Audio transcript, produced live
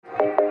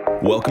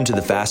Welcome to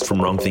the Fast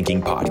from Wrong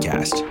Thinking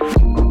podcast.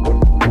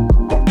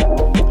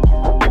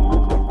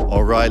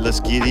 All right, let's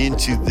get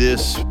into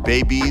this,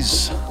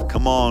 babies.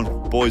 Come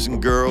on, boys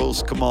and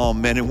girls. Come on,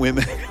 men and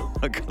women.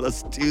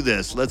 Let's do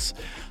this.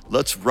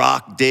 Let's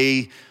rock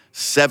day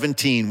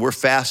 17. We're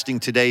fasting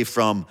today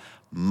from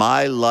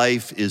my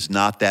life is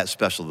not that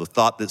special. The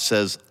thought that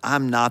says,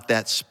 I'm not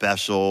that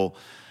special.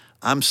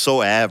 I'm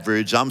so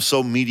average. I'm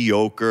so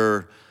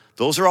mediocre.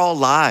 Those are all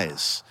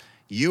lies.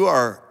 You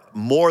are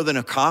more than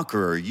a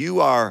conqueror. You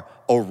are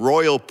a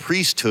royal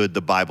priesthood,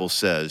 the Bible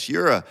says.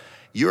 You're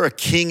a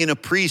king and a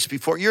priest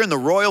before. You're in the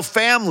royal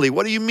family.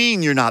 What do you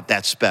mean you're not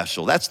that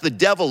special? That's the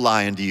devil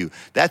lying to you.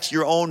 That's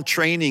your own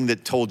training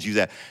that told you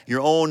that.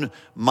 Your own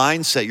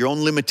mindset, your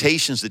own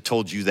limitations that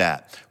told you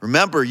that.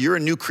 Remember, you're a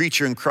new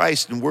creature in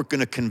Christ, and we're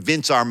going to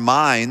convince our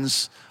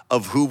minds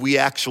of who we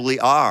actually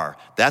are.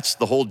 That's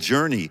the whole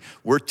journey.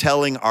 We're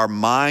telling our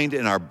mind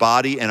and our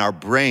body and our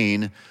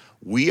brain,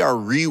 we are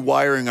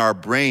rewiring our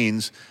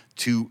brains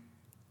to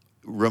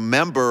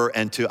remember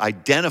and to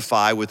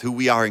identify with who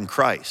we are in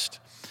Christ.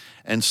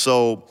 And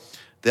so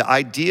the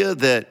idea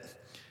that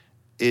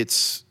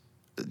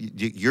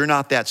you're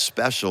not that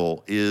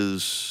special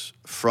is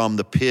from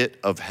the pit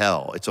of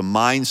hell. It's a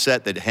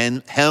mindset that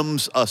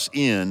hems us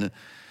in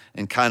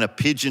and kind of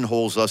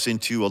pigeonholes us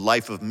into a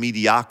life of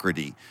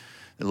mediocrity.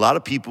 A lot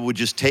of people would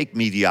just take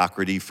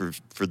mediocrity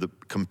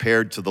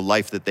compared to the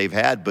life that they've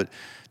had, but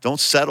don't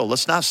settle.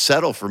 Let's not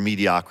settle for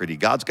mediocrity.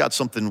 God's got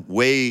something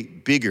way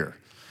bigger.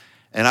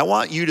 And I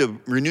want you to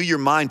renew your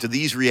mind to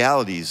these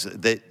realities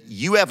that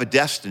you have a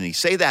destiny.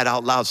 Say that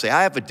out loud. Say,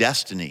 I have a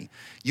destiny.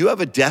 You have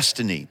a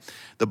destiny.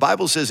 The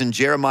Bible says in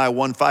Jeremiah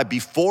 1:5,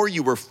 before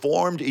you were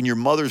formed in your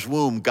mother's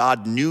womb,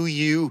 God knew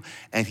you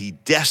and he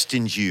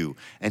destined you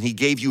and he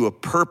gave you a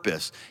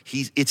purpose.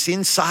 It's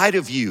inside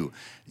of you.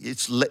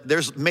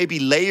 There's maybe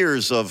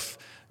layers of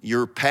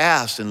your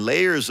past and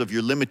layers of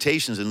your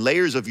limitations and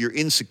layers of your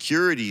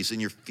insecurities and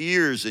your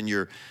fears and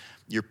your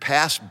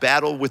past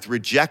battle with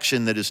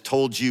rejection that has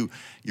told you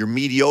you're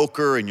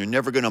mediocre and you're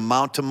never going to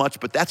amount to much,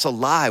 but that's a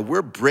lie.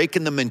 We're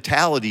breaking the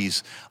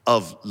mentalities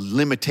of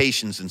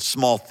limitations and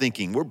small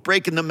thinking. We're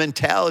breaking the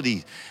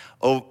mentality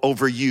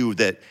over you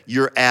that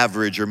you're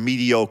average or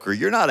mediocre.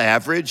 You're not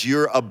average.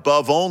 You're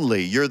above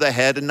only. You're the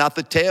head and not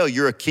the tail.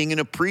 You're a king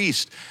and a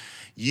priest.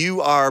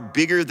 You are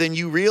bigger than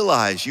you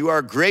realize. You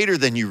are greater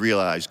than you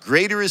realize.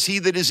 Greater is he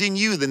that is in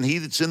you than he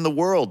that's in the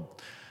world,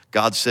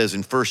 God says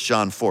in 1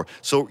 John 4.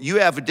 So you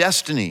have a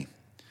destiny.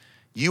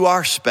 You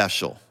are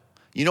special.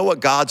 You know what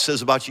God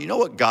says about you? You know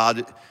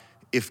what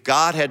if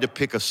God had to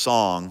pick a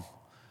song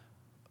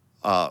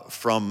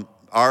from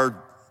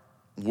our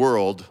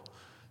world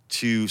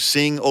to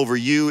sing over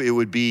you, it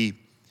would be,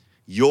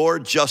 you're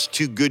just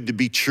too good to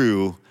be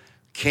true.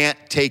 Can't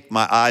take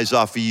my eyes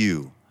off of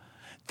you.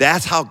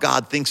 That's how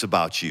God thinks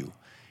about you.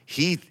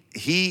 He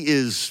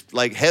is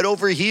like head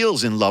over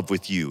heels in love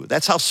with you.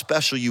 That's how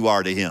special you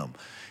are to him.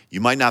 You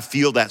might not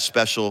feel that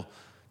special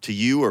to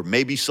you, or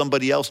maybe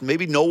somebody else,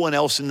 maybe no one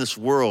else in this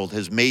world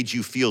has made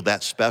you feel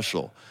that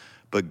special,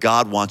 but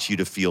God wants you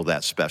to feel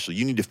that special.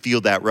 You need to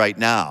feel that right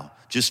now.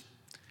 Just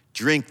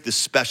drink the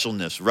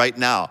specialness right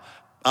now.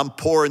 I'm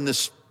pouring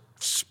this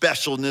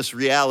specialness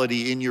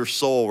reality in your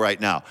soul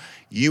right now.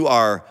 You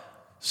are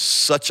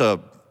such a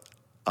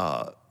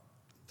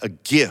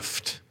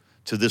gift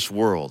to this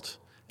world,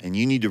 and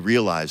you need to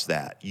realize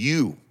that.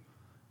 You,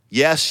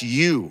 yes,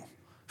 you.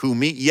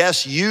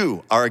 Yes,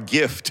 you are a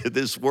gift to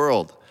this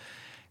world.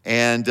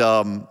 And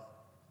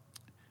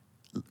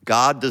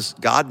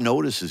God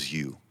notices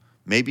you.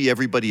 Maybe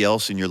everybody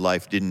else in your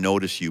life didn't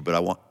notice you,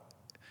 but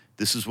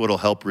this is what'll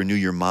help renew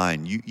your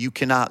mind. You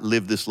cannot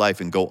live this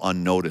life and go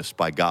unnoticed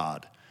by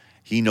God.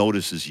 He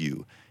notices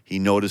you. He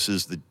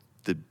notices the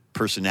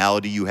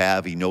personality you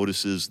have. He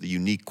notices the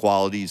unique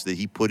qualities that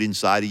he put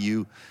inside of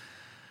you.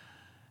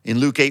 In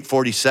Luke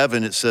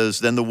 8:47, it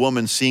says, then the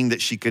woman, seeing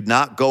that she could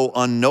not go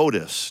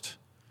unnoticed,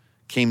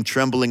 came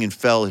trembling and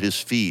fell at his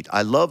feet.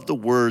 I love the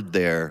word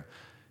there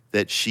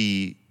that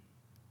she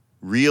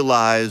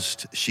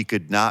realized she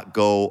could not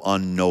go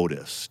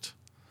unnoticed.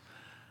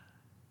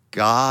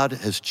 God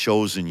has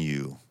chosen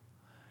you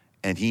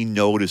and he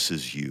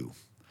notices you,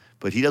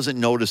 but he doesn't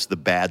notice the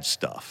bad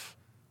stuff.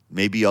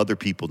 Maybe other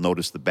people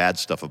notice the bad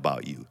stuff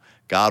about you.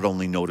 God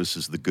only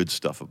notices the good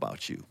stuff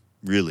about you,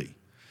 really.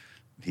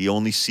 He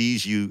only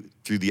sees you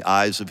through the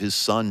eyes of his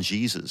son,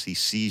 Jesus. He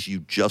sees you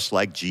just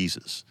like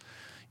Jesus.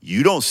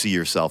 You don't see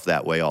yourself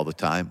that way all the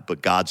time,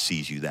 but God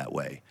sees you that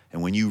way.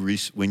 And when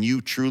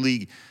you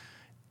truly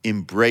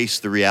embrace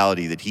the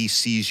reality that he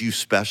sees you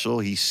special,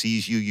 he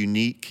sees you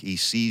unique, he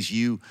sees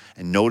you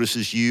and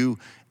notices you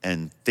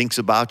and thinks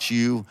about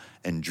you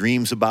and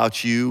dreams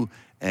about you,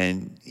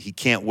 and he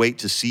can't wait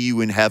to see you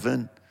in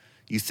heaven.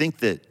 You think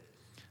that,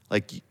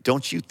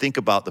 don't you think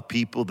about the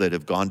people that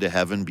have gone to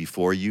heaven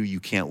before you? You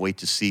can't wait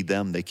to see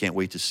them. They can't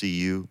wait to see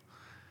you.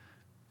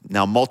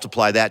 Now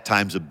multiply that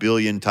times a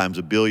billion, times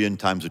a billion,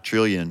 times a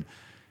trillion,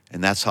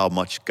 and that's how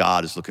much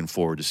God is looking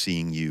forward to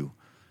seeing you.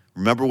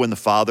 Remember when the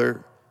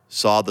Father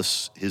saw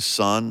his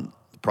Son,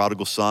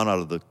 prodigal son out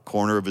of the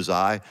corner of his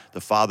eye,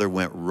 the father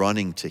went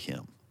running to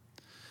him.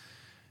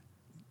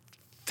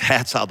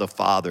 That's how the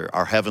Father,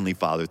 our Heavenly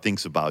Father,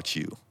 thinks about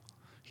you.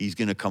 He's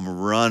gonna come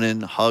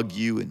running, hug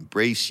you,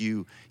 embrace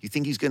you. You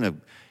think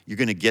you're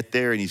gonna get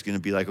there and he's gonna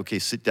be like, okay,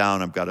 sit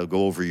down, I've gotta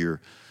go over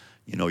your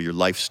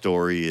life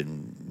story,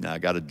 and I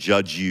gotta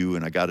judge you,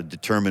 and I gotta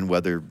determine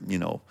whether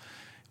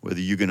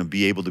you're gonna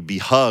be able to be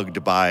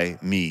hugged by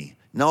me.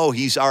 No,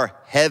 he's our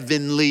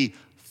Heavenly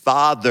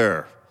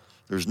Father.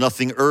 There's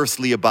nothing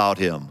earthly about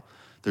him.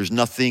 There's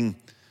nothing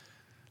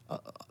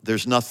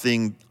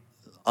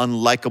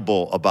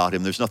unlikable about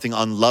him. There's nothing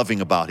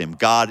unloving about him.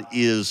 God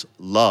is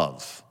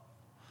love.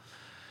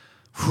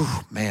 Whew,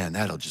 man,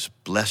 that'll just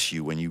bless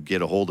you when you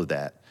get a hold of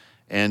that.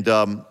 And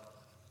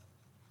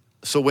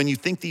so when you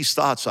think these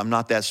thoughts, I'm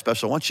not that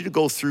special, I want you to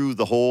go through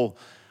the whole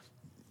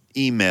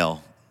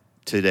email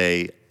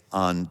today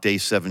on day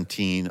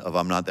 17 of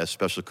I'm Not That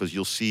Special, because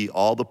you'll see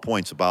all the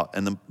points about,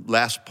 and the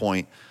last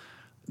point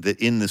that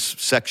in this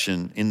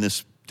section, in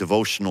this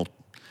devotional,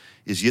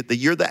 is that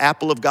you're the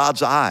apple of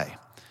God's eye.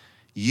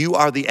 You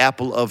are the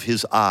apple of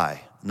his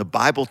eye. And the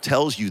Bible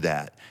tells you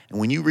that. And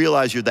when you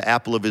realize you're the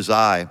apple of his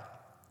eye,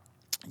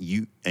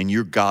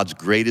 you're God's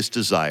greatest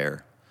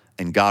desire,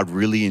 and God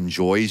really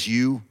enjoys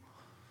you,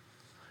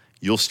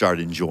 you'll start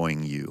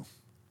enjoying you.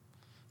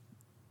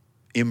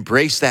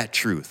 Embrace that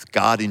truth.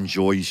 God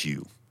enjoys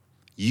you.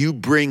 You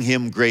bring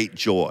him great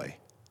joy.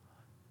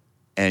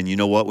 And you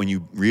know what? When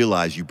you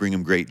realize you bring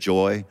him great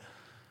joy,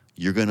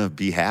 you're gonna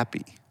be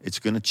happy. It's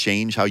gonna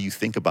change how you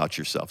think about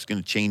yourself. It's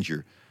gonna change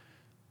your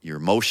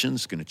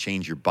emotions, it's gonna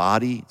change your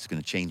body, it's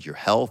gonna change your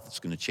health, it's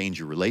gonna change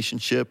your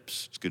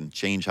relationships, it's gonna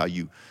change how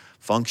you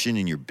function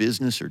in your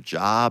business or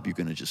job. You're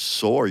gonna just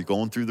soar, you're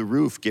going through the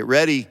roof. Get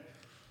ready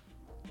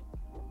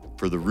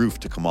for the roof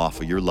to come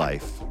off of your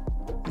life.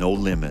 No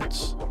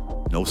limits,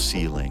 no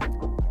ceiling,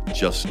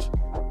 just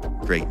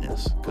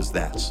greatness, because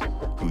that's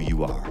who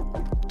you are.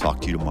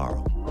 Talk to you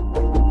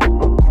tomorrow.